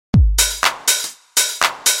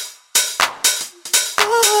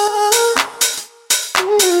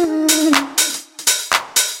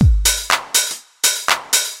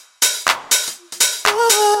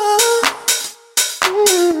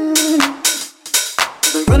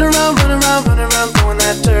running around throwing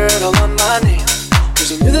that dirt all on my name.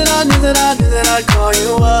 Cause you knew that I knew that I knew that I'd call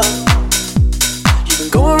you up. You've been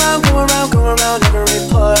going around every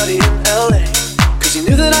party in LA. Cause you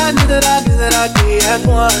knew that I knew that I knew that I'd be at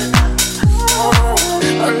one.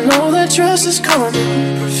 I know that dress is coming,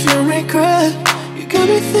 perfume regret. You got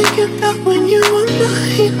me thinking about when you were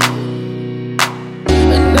mine.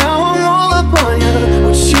 And now I'm all up on you,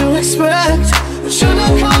 what you expect? But you're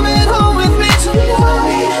not coming home with me.